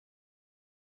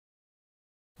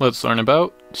Let's learn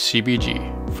about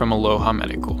CBG from Aloha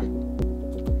Medical.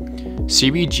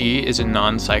 CBG is a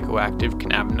non-psychoactive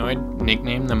cannabinoid,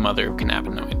 nicknamed the mother of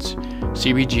cannabinoids.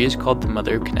 CBG is called the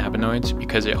mother of cannabinoids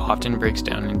because it often breaks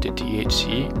down into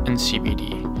THC and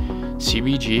CBD.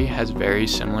 CBG has very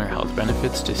similar health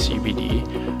benefits to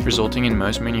CBD, resulting in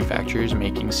most manufacturers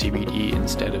making CBD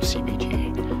instead of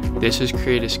CBG. This has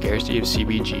created a scarcity of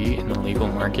CBG in the legal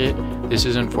market. This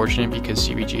is unfortunate because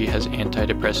CBG has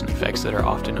antidepressant effects that are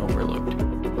often overlooked.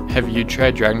 Have you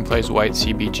tried Dragonfly's white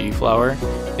CBG flower?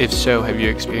 If so, have you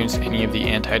experienced any of the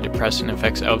antidepressant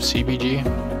effects of CBG?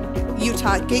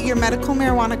 Utah, get your medical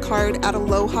marijuana card at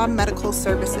Aloha Medical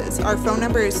Services. Our phone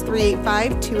number is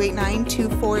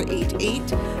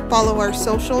 385-289-2488. Follow our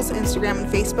socials, Instagram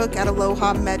and Facebook at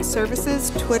Aloha Med Services,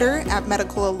 Twitter at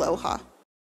Medical Aloha.